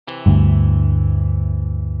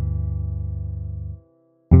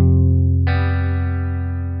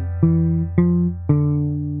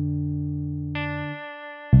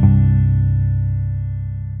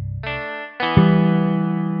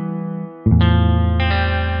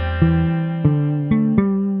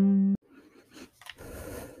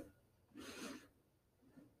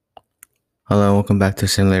Hello, welcome back to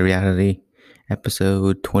Similar Reality,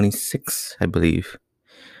 episode 26, I believe.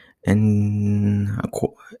 And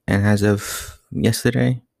and as of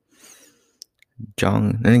yesterday,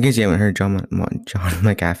 and in case you haven't heard, John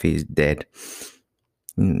McAfee is dead.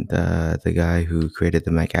 The guy who created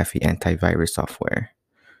the McAfee antivirus software.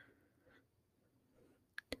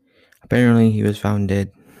 Apparently, he was found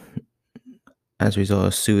dead as a result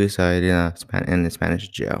of suicide in a Spanish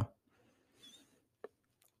jail.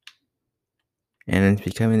 And it's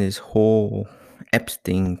becoming this whole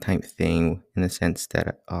Epstein type thing in the sense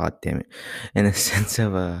that, oh damn it, in the sense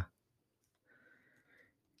of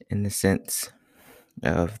in the sense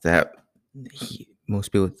of that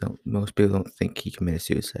most people don't think he committed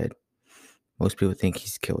suicide. Most people think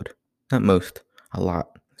he's killed. Not most, a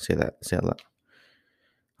lot. Say a lot.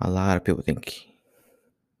 A lot of people think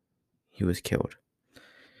he was killed,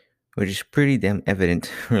 which is pretty damn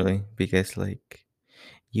evident, really, because like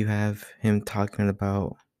you have him talking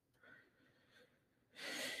about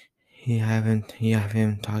you have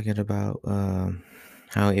him talking about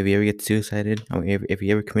how if he ever gets suicided, or if he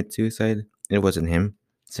ever commits suicide, it wasn't him.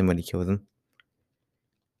 Somebody killed him.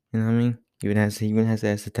 You know what I mean? He even has that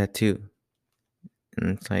as a tattoo.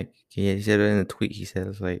 And it's like, yeah, he said it in a tweet. He said,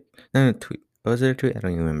 it's like, not in a tweet. Was it a tweet? I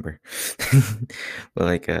don't even remember. But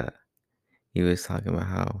like, he was talking about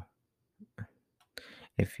how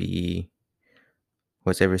if he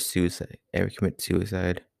was ever commit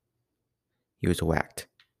suicide, he was whacked.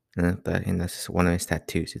 And that's one of his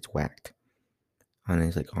tattoos. It's whacked on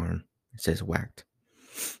his like arm. It says whacked.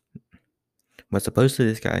 But supposedly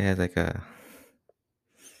this guy has like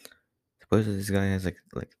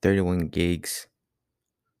 31 gigs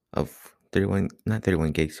of 31, not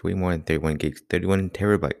 31 gigs, way more than 31 gigs, 31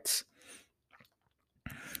 terabytes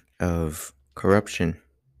of corruption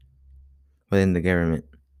within the government.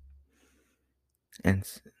 And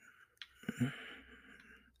and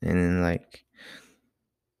then like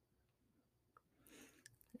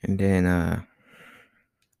and then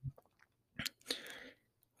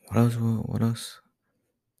what else?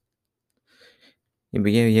 Yeah,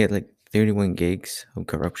 but yeah, he had like 31 gigs of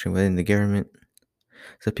corruption within the government.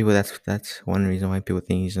 So people, that's one reason why people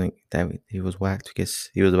think he's like that he was whacked,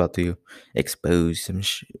 because he was about to expose some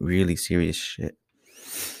really serious shit.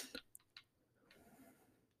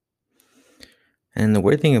 And the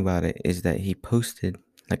weird thing about it is that he posted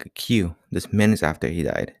like a queue just minutes after he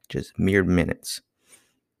died, just mere minutes.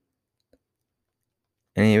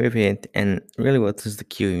 And really, what does the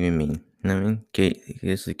queue even mean? You know what I mean? Okay,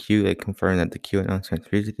 is the queue like confirm that the QAnon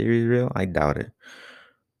conspiracy theory is real? I doubt it.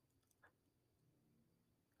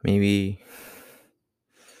 Maybe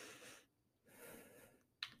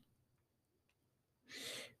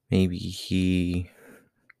he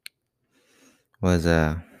was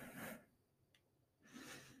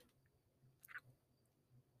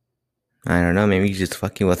I don't know. Maybe he's just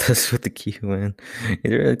fucking with us with the queue, man.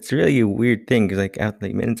 It's really a weird thing because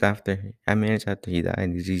minutes after he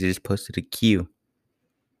died, he just posted a queue,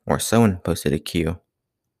 or someone posted a queue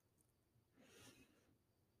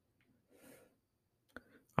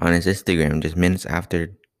on his Instagram just minutes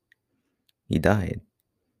after he died.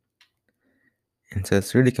 And so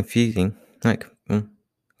it's really confusing. Like,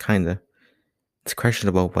 kinda. It's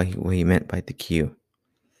questionable what he meant by the Q.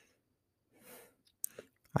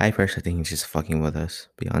 I personally think he's just fucking with us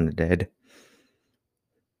beyond the dead.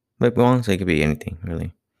 But honestly, it could be anything,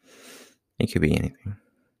 really. It could be anything.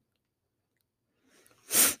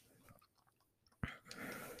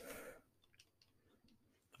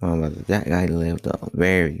 Well, but that guy lived a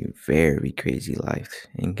very, very crazy life.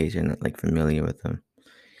 In case you're not like familiar with him,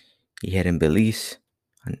 he hid in Belize.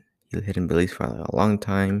 He hid in Belize for a long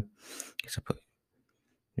time,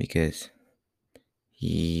 because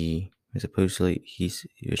he was supposedly he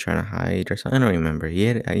was trying to hide or something. I don't remember. He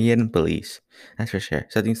had in Belize. That's for sure.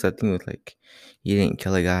 Something with like he didn't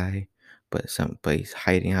kill a guy, but he's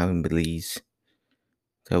hiding out in Belize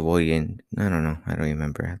to avoid it. I don't know. I don't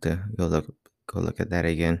remember. I have to go look at that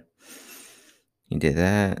again. He did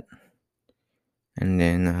that, and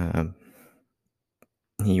then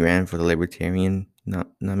he ran for the Libertarian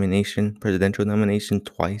presidential nomination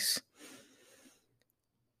twice.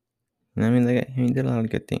 And I mean, like, he did a lot of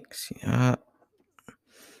good things. Yeah,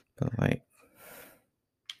 but like,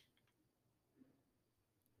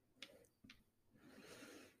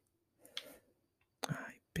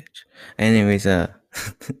 bitch. Anyways, but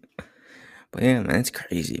yeah, man, it's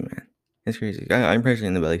crazy, man. It's crazy. I'm personally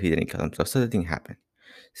in the belief he didn't kill himself. So the thing happened.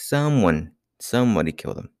 Somebody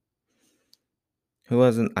killed him. Who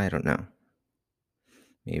wasn't? I don't know.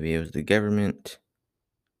 Maybe it was the government.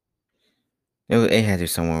 It has to be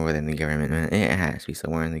somewhere within the government, man. It has to be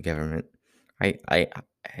somewhere in the government.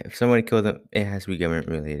 If somebody killed them, it has to be government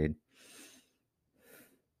related.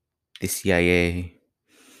 The CIA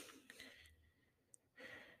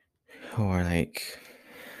or like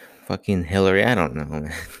fucking Hillary. I don't know,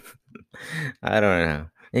 man. I don't know.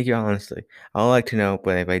 Thank you, honestly. I would like to know,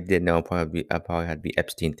 but if I did know, I probably had to be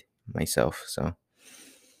Epstein myself. So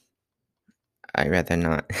I'd rather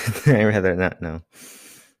not. I'd rather not know.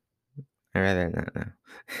 I'd rather not know.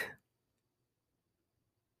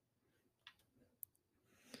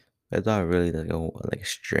 It's all really like a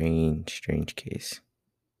strange case.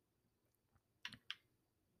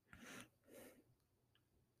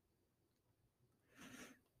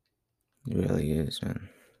 It really is, man.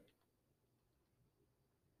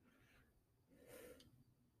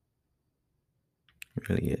 It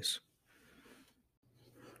really is.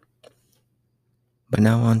 But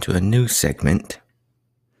now on to a new segment.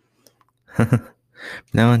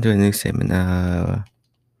 Now on to a new segment.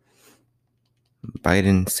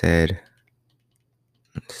 Biden said,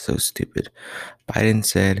 so stupid. Biden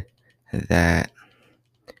said that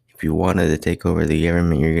if you wanted to take over the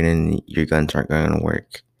government, your guns aren't gonna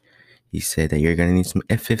work. He said that you're gonna need some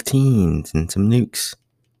F-15s and some nukes.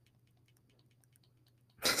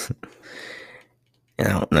 And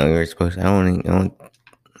I don't know. You're supposed. I don't know,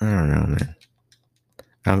 man.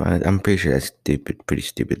 I'm pretty sure that's stupid. Pretty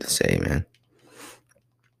stupid to say, man.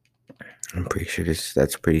 I'm pretty sure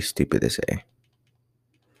that's pretty stupid to say.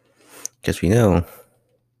 Because we know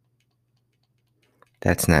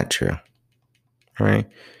that's not true. Right?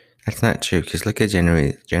 That's not true. Because look at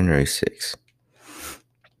January 6th.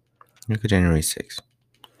 Look at January 6th.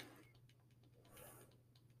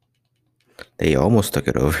 They almost took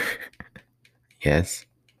it over. Yes.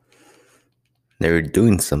 They were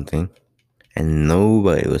doing something. And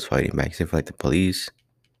nobody was fighting back except for like the police.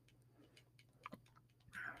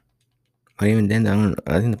 But even then,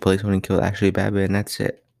 I think the police only killed actually Babbitt, and that's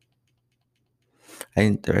it. I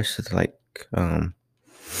think the rest of the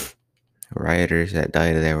rioters that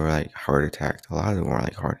died there were like heart attacked. A lot of them were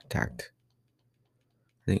like heart attacked.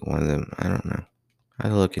 I think one of them, I don't know. I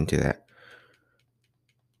have to look into that.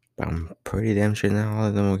 But I'm pretty damn sure now all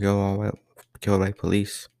of them were killed by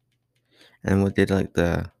police. And what did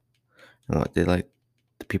the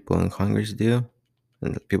people in Congress do?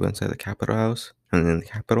 And the people inside the Capitol House and in the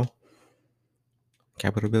Capitol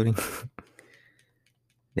building,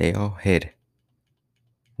 they all hid.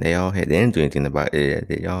 They didn't do anything about it.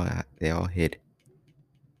 They all hid.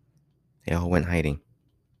 They all went hiding.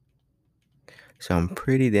 So I am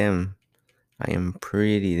pretty damn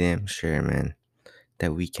sure, man,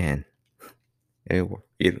 that we can. I'm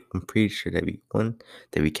pretty sure that we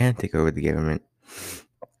can take over the government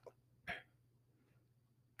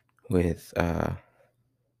with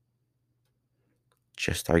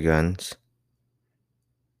just our guns.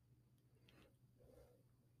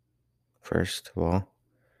 First of all,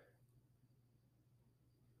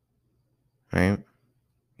 right?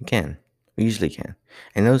 We can. We usually can.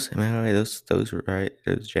 And those rioters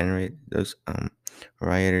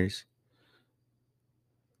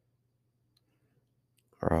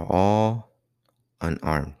are all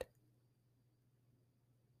unarmed.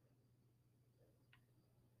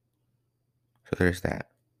 So there's that.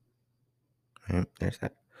 Right? There's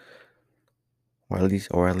that. Or at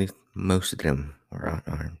least most of them were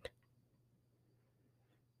unarmed.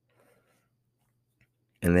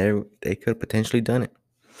 And they could have potentially done it.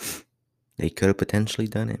 They could have potentially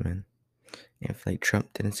done it, man. If like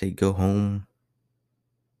Trump didn't say go home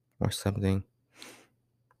or something,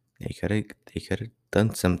 they could have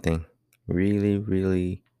done something really,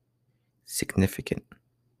 really significant.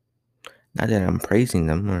 Not that I'm praising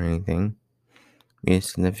them or anything.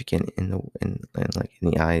 It's significant in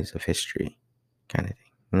the eyes of history, kind of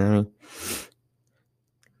thing. You know what I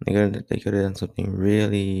mean? They could have done something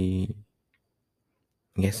really,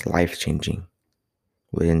 I guess, life changing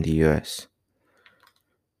within the U.S.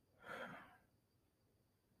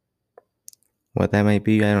 What that might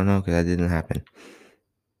be, I don't know, because that didn't happen.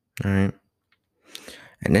 All right.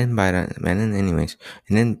 And then Biden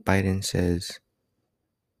says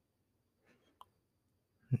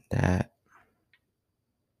that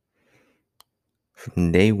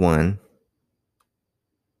from day one,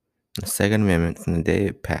 the Second Amendment, from the day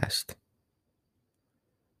it passed,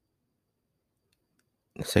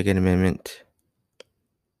 the Second Amendment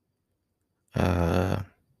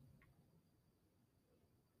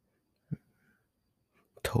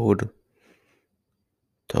told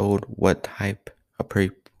what type of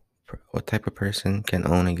person can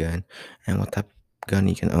own a gun and what type of gun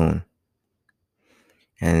you can own.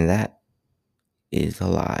 And that is a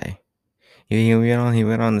lie. He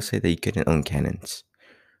went on to say that you couldn't own cannons,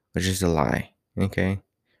 which is a lie. Okay?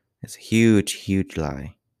 It's a huge, huge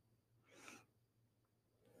lie.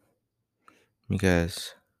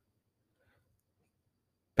 Because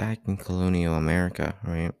back in colonial America,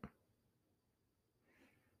 right?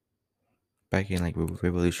 Back in like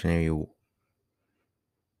revolutionary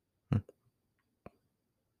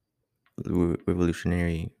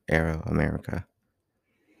era America,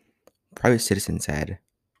 private citizens had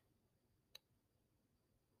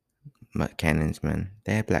cannons, man.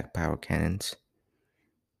 They had black power cannons.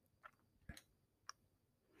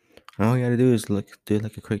 And all you gotta do is do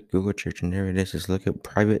like a quick Google search, and there it is. Just look at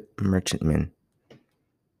private merchantmen.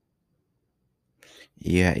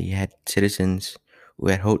 Yeah, you had citizens who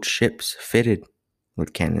had whole ships fitted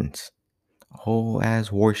with cannons, a whole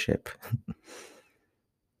ass warship,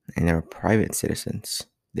 and they were private citizens.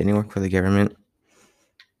 They didn't work for the government.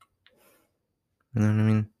 You know what I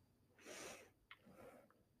mean?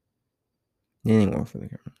 They didn't work for the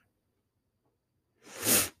government.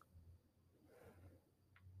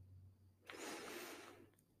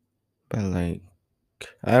 But like,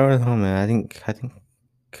 I don't know, man. I think.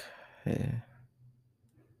 Yeah.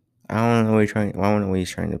 I don't know what he's trying. I don't know what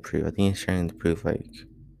he's trying to prove. I think he's trying to prove like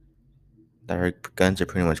that our guns are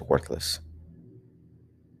pretty much worthless.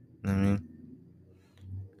 You know what I mean?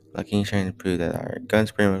 Like he's trying to prove that our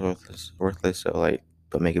guns pretty much worthless. So like,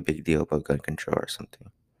 but make a big deal about gun control or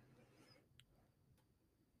something.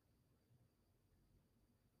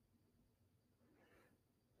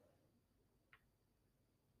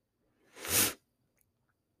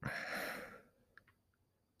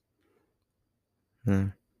 Hmm.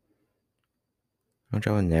 Which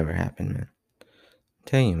would never happen, man. I'm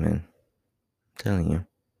telling you, man. I'm telling you.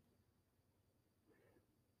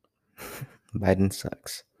 Biden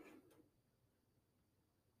sucks.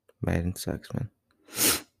 Biden sucks, man.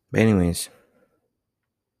 But anyways,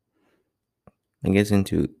 I guess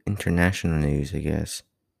into international news, I guess.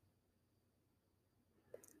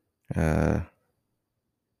 Uh,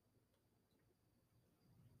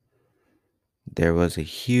 there was a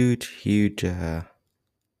huge, huge. I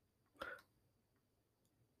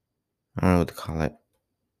don't know what to call it.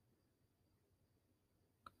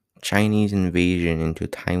 Chinese invasion into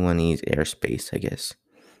Taiwanese airspace, I guess.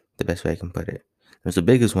 The best way I can put it. It was the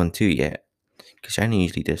biggest one too yet. Because China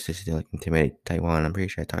usually does this to like intimidate Taiwan. I'm pretty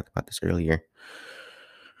sure I talked about this earlier.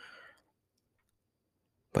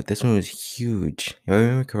 But this one was huge. If I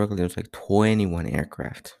remember correctly, there was like 21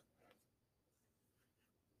 aircraft.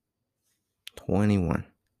 21.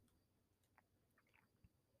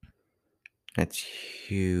 That's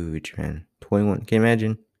huge, man. 21. Can you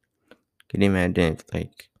imagine? Can you imagine if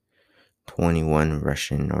like 21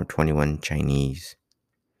 Russian or 21 Chinese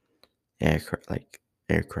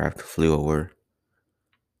aircraft flew over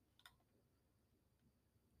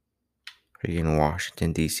freaking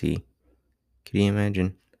Washington D.C.? Can you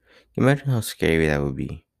imagine? Can you imagine how scary that would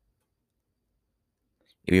be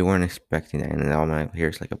if you weren't expecting that, and then all my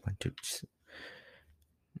here's like a bunch of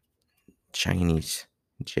Chinese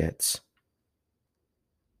jets.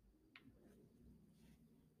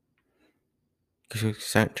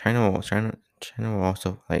 Because China will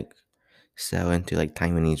also like sell into like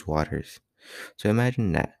Taiwanese waters. So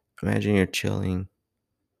imagine that. Imagine you're chilling.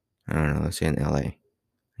 I don't know. Let's say in LA,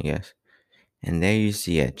 I guess. And there you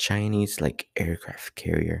see a Chinese like aircraft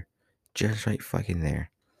carrier, just right fucking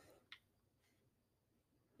there.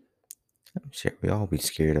 I'm sure we all be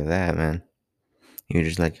scared of that, man. You're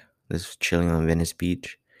just chilling on Venice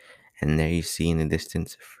Beach, and there you see in the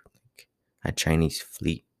distance like a Chinese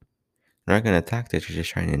fleet. They're not gonna attack us; they're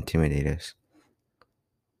just trying to intimidate us.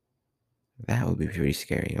 That would be pretty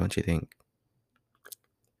scary, don't you think?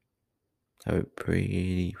 That would be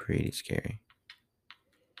pretty, pretty scary.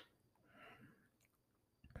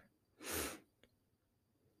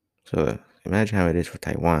 So imagine how it is for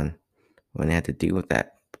Taiwan when they had to deal with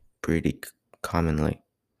that pretty commonly.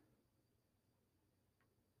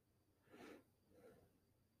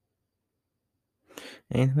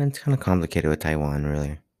 And it's kind of complicated with Taiwan,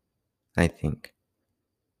 really. I think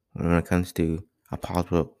when it comes to a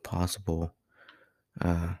possible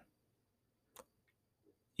uh,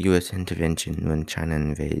 U.S. intervention when China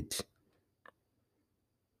invades,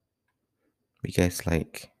 because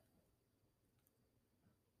like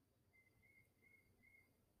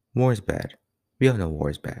war is bad. We all know war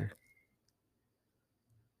is bad.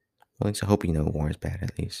 Well, at least I hope you know war is bad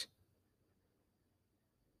at least,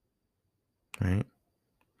 right?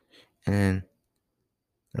 And then,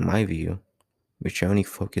 in my view, we should only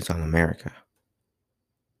focus on America.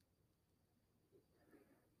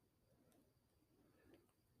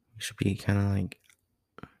 We should be kind of like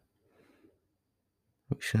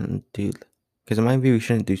we shouldn't do Because maybe we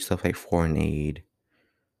shouldn't do stuff like foreign aid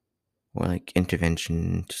or like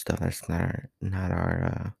intervention stuff. That's not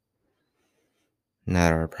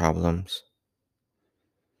our problems.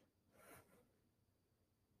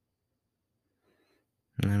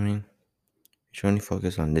 You know what I mean? We should only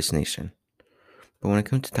focus on this nation. But when it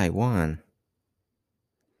comes to Taiwan,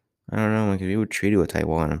 I don't know. Like if we would treat it with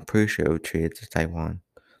Taiwan, I'm pretty sure it would treat it to Taiwan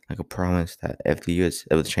like a promise that if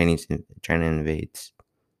China invades,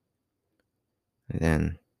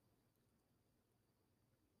 then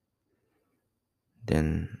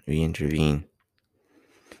we intervene.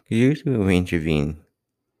 Because usually when we intervene,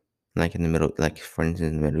 like in the middle, like for instance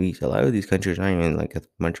in the Middle East, a lot of these countries aren't even like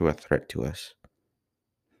much of a threat to us.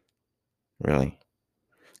 Really,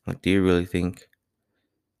 like, do you really think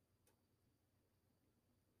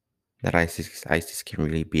that ISIS can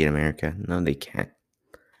really beat America? No, they can't.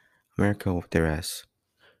 America whooped their ass.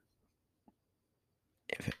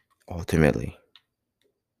 Ultimately,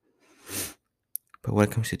 but when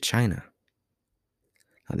it comes to China,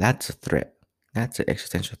 now that's a threat. That's an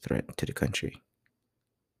existential threat to the country.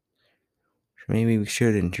 So maybe we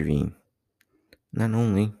should intervene. Not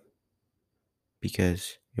only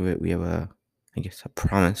because we have a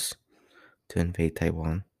promise to invade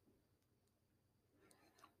Taiwan,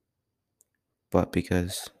 but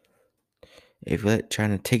because if we let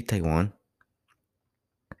China take Taiwan,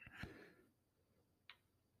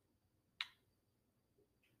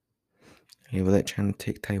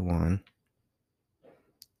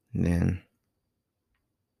 then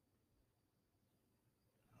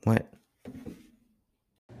what?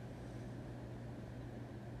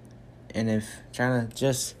 And if China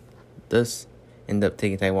just does end up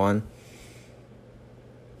taking Taiwan,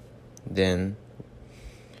 then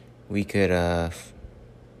we could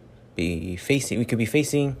be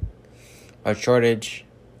facing a shortage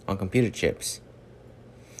on computer chips.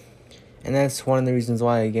 And that's one of the reasons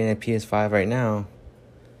why getting a PS5 right now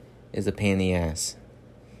is a pain in the ass.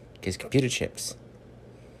 Because computer chips.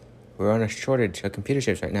 We're on a shortage of computer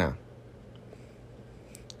chips right now.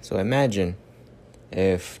 So imagine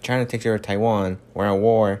if China takes over Taiwan, we're at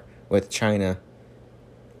war with China,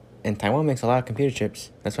 and Taiwan makes a lot of computer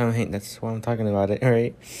chips. That's why I'm talking about it,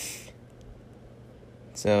 alright?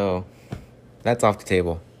 So that's off the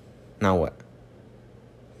table. Now what?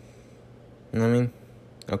 You know what I mean?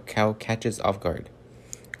 I'll catch us off guard.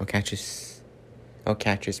 I'll catch us,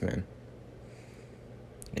 man.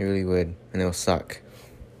 It really would, and it'll suck.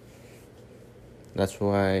 That's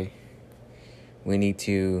why we need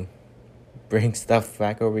to bring stuff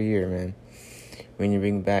back over here, man. We need to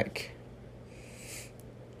bring back.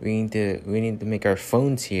 We need to make our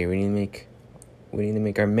phones here. We need to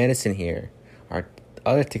make our medicine here. Our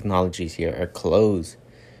other technologies here. Our clothes.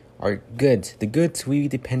 Our goods. The goods we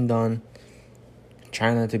depend on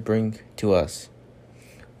China to bring to us.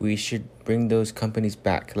 We should bring those companies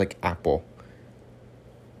back, like Apple,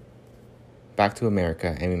 back to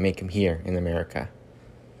America, and we make them here in America.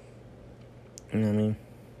 You know what I mean?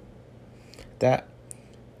 That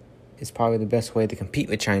is probably the best way to compete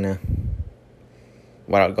with China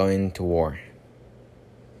without going into war.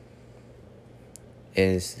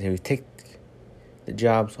 Is to take the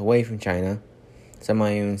jobs away from China. Some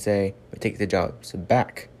might even say we take the jobs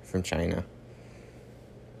back from China.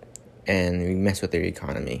 And we mess with their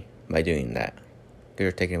economy by doing that.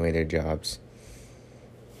 They're taking away their jobs.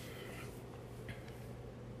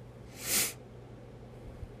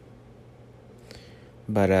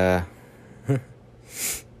 But,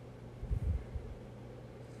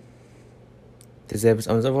 this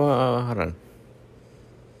episode, hold on.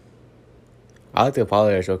 I like to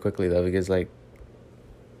apologize real quickly, though, because,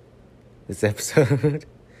 this episode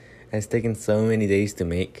has taken so many days to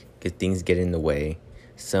make, because things get in the way.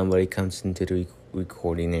 Somebody comes into the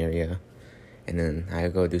recording area, and then I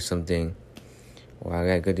go do something, or I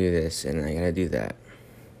gotta go do this, and I gotta do that.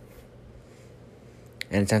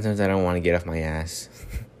 And sometimes I don't want to get off my ass.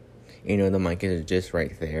 The mic is just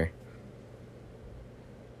right there.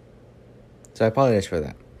 So I apologize for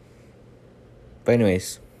that. But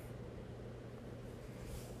anyways,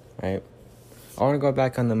 right? I want to go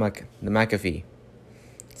back on the McAfee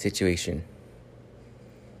situation.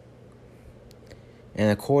 And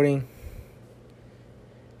according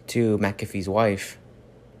to McAfee's wife,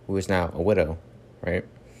 who is now a widow, right?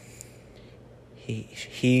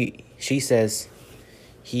 She says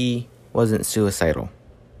he wasn't suicidal.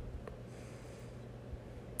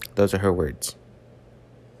 Those are her words.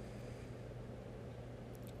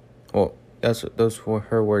 Well, those were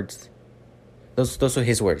her words. Those were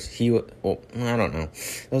his words. I don't know.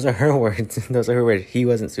 Those are her words. Those are her words. He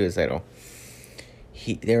wasn't suicidal.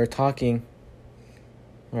 They were talking,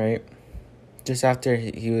 right? just after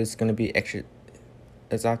he was gonna be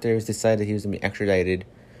as after it was decided he was gonna be extradited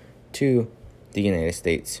to the United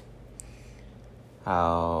States.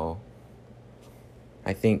 How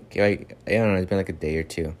I think, like, I don't know, it's been like a day or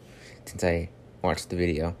two since I watched the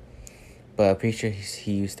video, but I'm pretty sure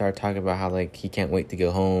he started talking about how, like, he can't wait to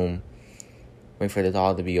go home, wait for this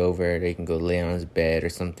all to be over, they can go lay on his bed or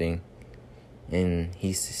something. And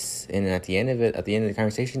at the end of the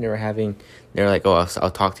conversation they were having, they were like, "Oh, I'll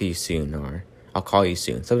talk to you soon," or "I'll call you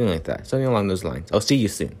soon," something like that, something along those lines. "I'll see you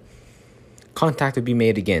soon." Contact would be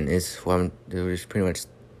made again is what it was pretty much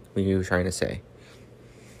what you were trying to say.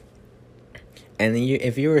 And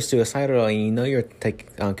if you were suicidal and you know you're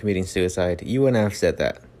committing suicide, you wouldn't have said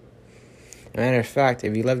that. As a matter of fact,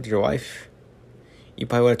 if you loved your wife, you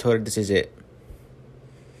probably would have told her this is it.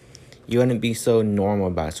 You wouldn't be so normal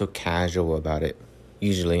about it, so casual about it.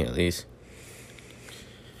 Usually, at least.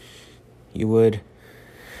 You would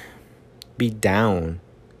be down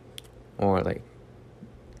or like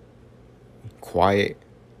quiet.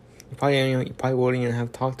 You probably wouldn't even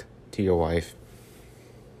have talked to your wife.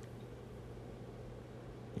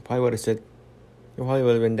 You probably would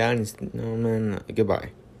have been down and said, "No, man, goodbye."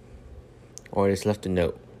 Or just left a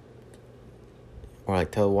note. Or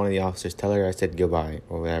like tell one of the officers, tell her I said goodbye,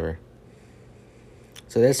 or whatever.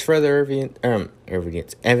 So there's further evidence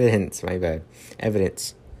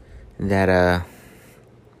that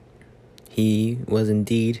he was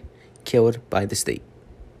indeed killed by the state.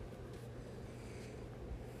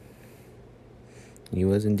 He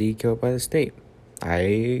was indeed killed by the state.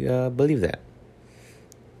 I believe that.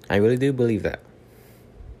 I really do believe that.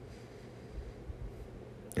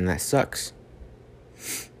 And that sucks.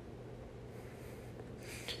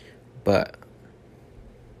 But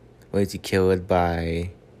was he killed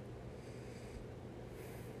by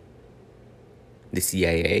the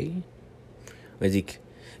CIA?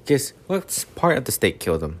 Guess what part of the state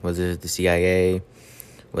killed him? Was it the CIA?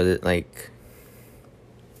 Was it like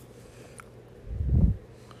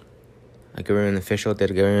a government official?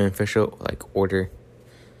 Did a government official like order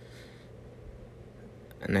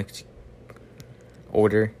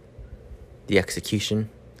the execution,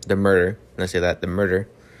 the murder? Let's say that the murder,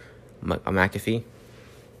 McAfee.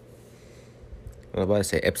 Well, I was about to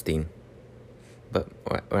say Epstein, but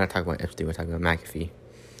we're not talking about Epstein. We're talking about McAfee.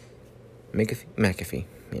 McAfee.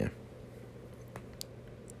 Yeah.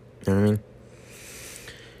 You know what I mean?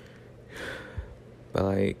 But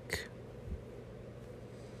like,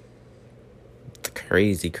 it's a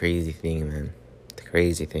crazy thing, man. It's a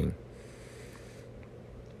crazy thing.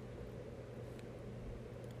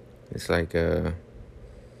 It's like the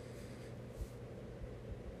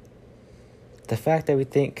fact that we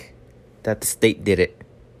think that the state did it,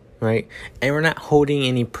 right? And we're not holding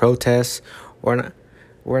any protests. We're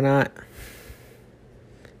not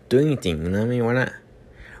doing anything. You know what I mean?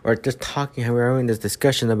 We're just talking. We're having this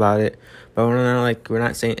discussion about it, but we're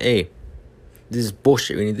not saying, "Hey, this is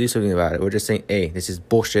bullshit. We need to do something about it." We're just saying, "Hey, this is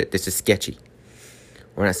bullshit. This is sketchy."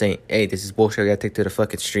 We're not saying, "Hey, this is bullshit. I gotta take to the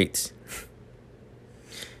fucking streets."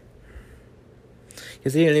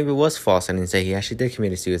 Because even if it was false, I didn't say he actually did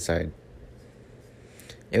commit suicide.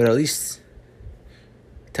 It would at least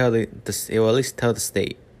tell the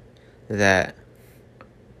state that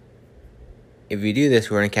if you do this,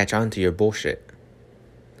 we're gonna catch on to your bullshit.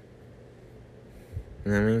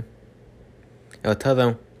 You know what I mean? It will tell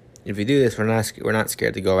them, if you do this, we're not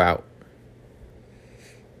scared to go out.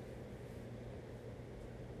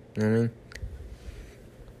 You know what I mean?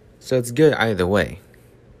 So it's good either way.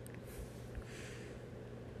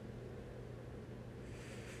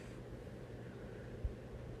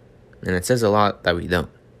 And it says a lot that we don't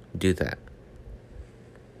do that.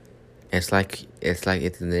 It's like it's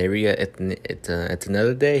an area. It's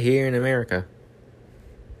another day here in America.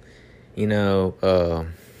 You know,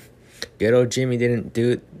 good old Jimmy didn't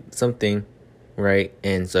do something right,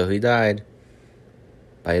 and so he died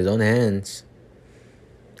by his own hands.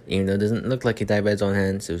 Even though it doesn't look like he died by his own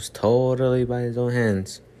hands, it was totally by his own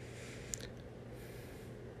hands.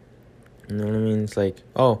 You know what I mean? It's like,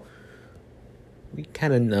 oh, we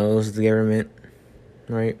kind of knows the government,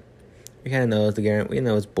 right? We kind of knows the government. We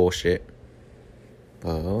know it's bullshit. But,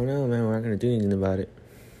 oh no, man, we're not going to do anything about it.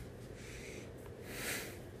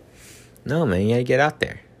 No, man, you got to get out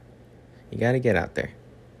there. You got to get out there.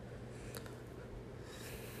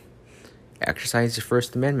 Exercise your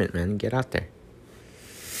First Amendment, man. Get out there.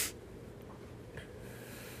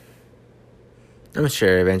 I'm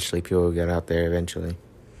sure eventually people will get out there eventually.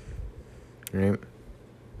 Right?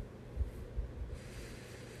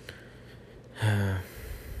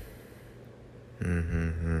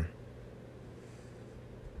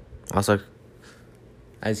 Also,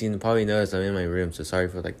 As you can probably notice, I'm in my room, so sorry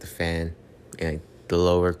for like the fan and like, the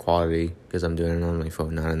lower quality because I'm doing it on my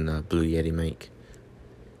phone, not on the Blue Yeti mic.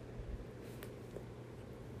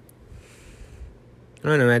 I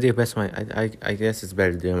don't know, man, I do best I guess it's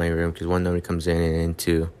better to do it in my room because one, nobody comes in, and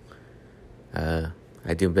two, I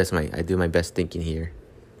do my best thinking here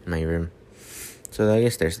in my room. So I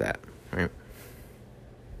guess there's that, right?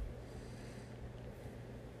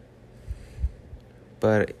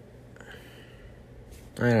 But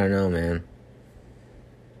I don't know, man.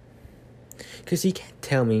 Cause you can't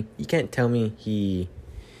tell me he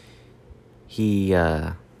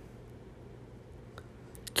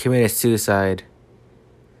committed suicide,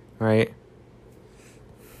 right?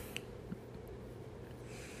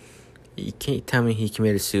 You can't tell me he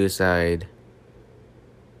committed suicide.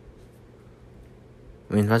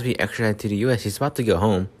 I mean, he's about to be extradited to the U.S. He's about to go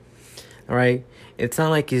home, right? It's not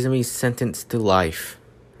like he's gonna be sentenced to life,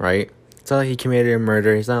 right? It's not like he committed a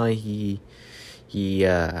murder. It's not like he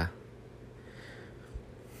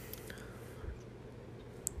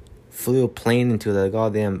flew a plane into a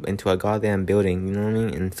goddamn building, you know what I mean,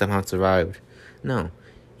 and somehow survived. No,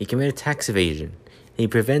 he committed tax evasion. He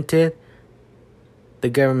prevented the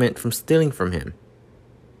government from stealing from him.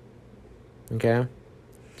 Okay?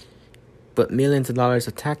 But millions of dollars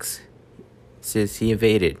of taxes he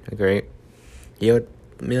evaded, okay? He owed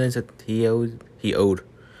millions of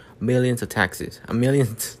taxes.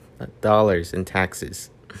 Millions of dollars in taxes.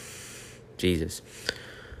 Jesus.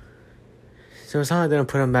 So it's not like they're gonna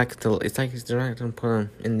put him back to. It's like they're not gonna put him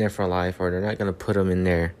in there for life, or they're not gonna put him in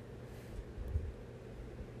there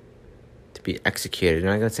to be executed.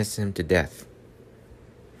 They're not gonna sentence him to death,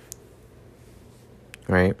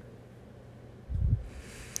 right?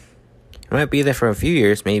 He might be there for a few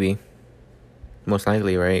years, maybe. Most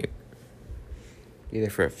likely, right? Be there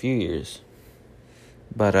for a few years,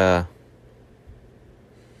 but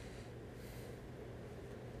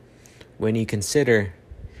when you consider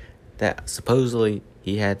that supposedly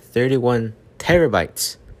he had 31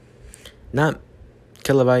 terabytes, not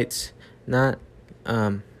kilobytes, not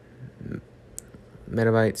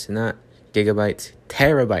megabytes, not gigabytes,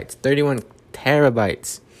 terabytes, 31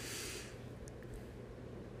 terabytes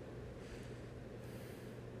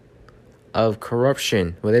of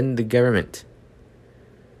corruption within the government,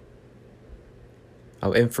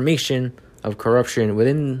 of information of corruption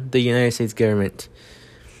within the United States government.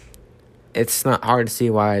 It's not hard to see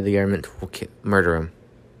why the government will murder him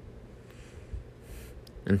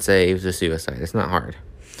and say it was a suicide. It's not hard.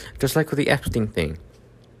 Just like with the Epstein thing.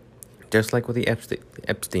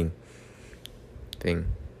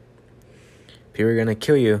 People are going to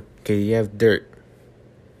kill you because you have dirt.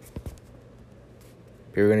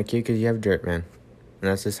 People are going to kill you because you have dirt, man. And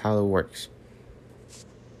that's just how it works.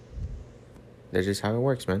 That's just how it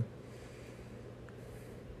works, man.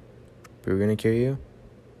 People are going to kill you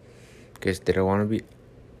because they don't want to be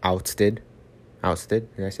ousted.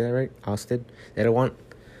 Ousted? Did I say that right? Ousted? They don't want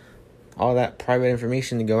all that private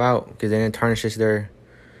information to go out because then it tarnishes their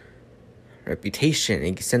reputation.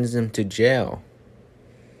 It sends them to jail.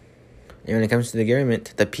 And when it comes to the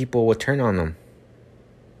government, the people will turn on them.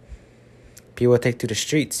 People will take to the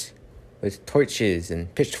streets with torches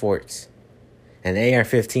and pitchforks and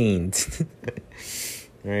AR-15s.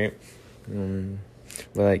 Right?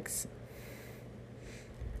 But like...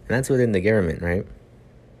 And that's within the government, right?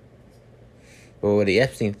 But with the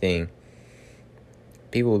Epstein thing,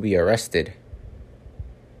 people will be arrested.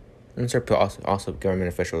 I'm sure also government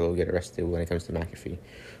officials will get arrested when it comes to McAfee.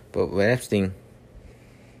 But with Epstein,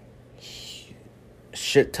 a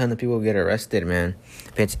shit ton of people will get arrested, man.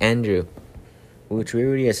 Prince Andrew, which we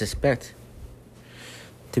really suspect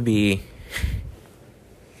to be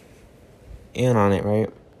in on it, right?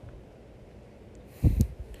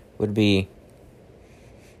 Would be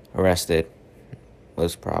arrested,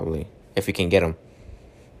 most probably, if you can get him.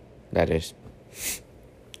 That is.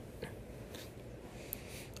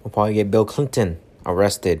 We'll probably get Bill Clinton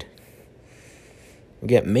arrested. We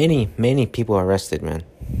get many people arrested, man.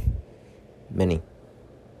 Many.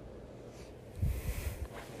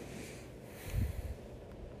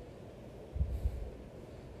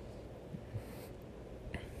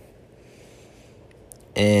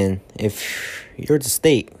 And if you're the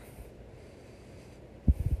state,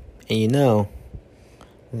 and you know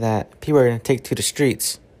that people are going to take to the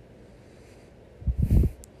streets,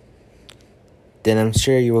 then I'm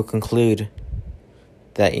sure you will conclude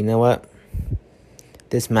that, you know what,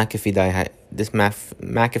 this McAfee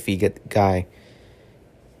guy,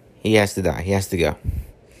 he has to die. He has to go.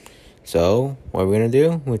 So what we're gonna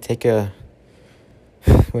do? We'll take a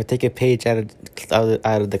page out of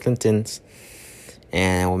the Clintons,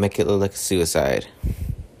 and we'll make it look like a suicide.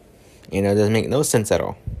 It doesn't make no sense at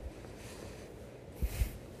all.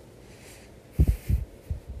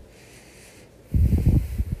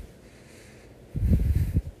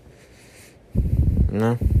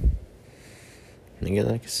 No.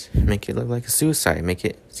 Make it look like a suicide. Make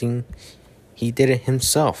it seem he did it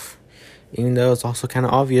himself. Even though it's also kind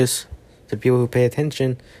of obvious to people who pay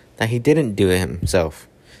attention that he didn't do it himself.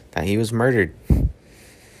 That he was murdered.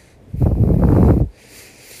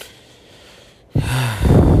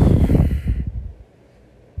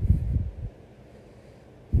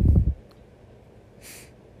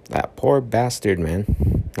 That poor bastard,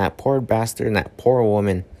 man. That poor bastard and that poor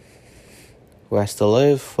woman who has to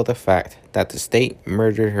live with the fact that the state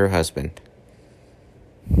murdered her husband.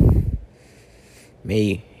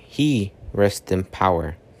 May he rest in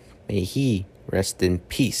power. May he rest in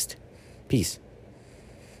peace.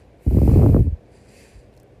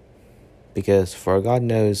 Because for God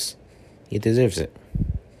knows he deserves it.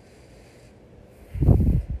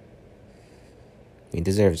 He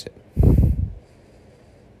deserves it.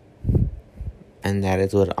 And that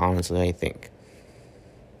is what honestly I think.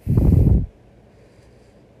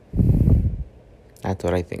 That's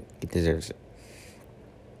what I think. He deserves it.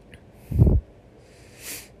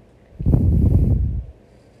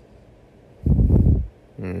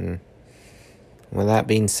 With that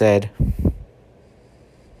being said,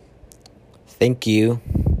 thank you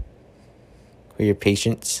for your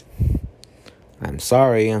patience. I'm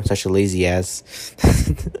sorry I'm such a lazy ass.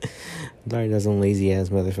 Sorry, that's a lazy ass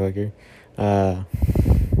motherfucker. As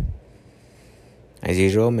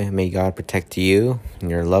usual, may God protect you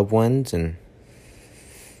and your loved ones, and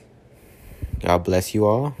God bless you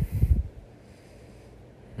all.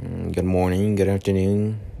 Good morning, good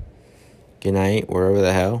afternoon, good night, wherever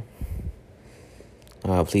the hell.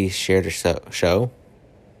 Please share the show.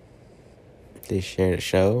 Please share the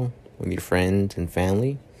show with your friends and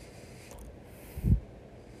family.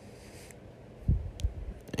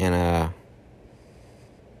 And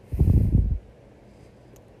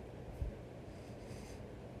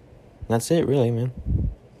that's it, really, man.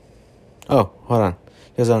 Oh, hold on.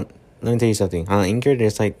 Let me tell you something. On Anchor,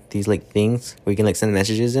 there's these things where you can send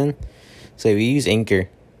messages in. So if you use Anchor,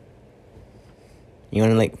 you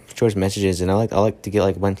want to choose messages, and I like to get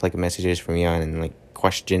a bunch of messages from you and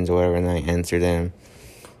questions or whatever, and I answer them,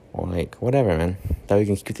 or whatever, man. That we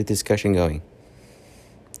can keep the discussion going.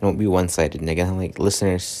 It won't be one-sided. And again,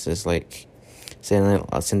 listeners is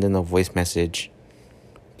I'll send in a voice message,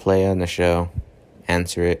 play on the show,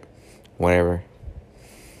 answer it, whatever,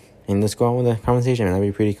 and let's go on with the conversation, man.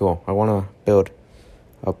 That'd be pretty cool. I want to build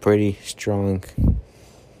a pretty strong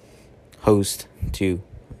host to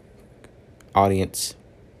audience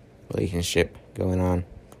relationship going on.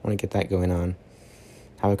 I want to get that going on.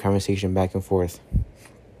 Have a conversation back and forth.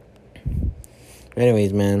 But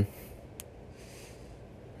anyways, man,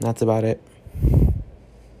 that's about it.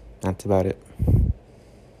 Thank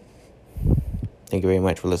you very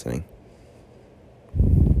much for listening.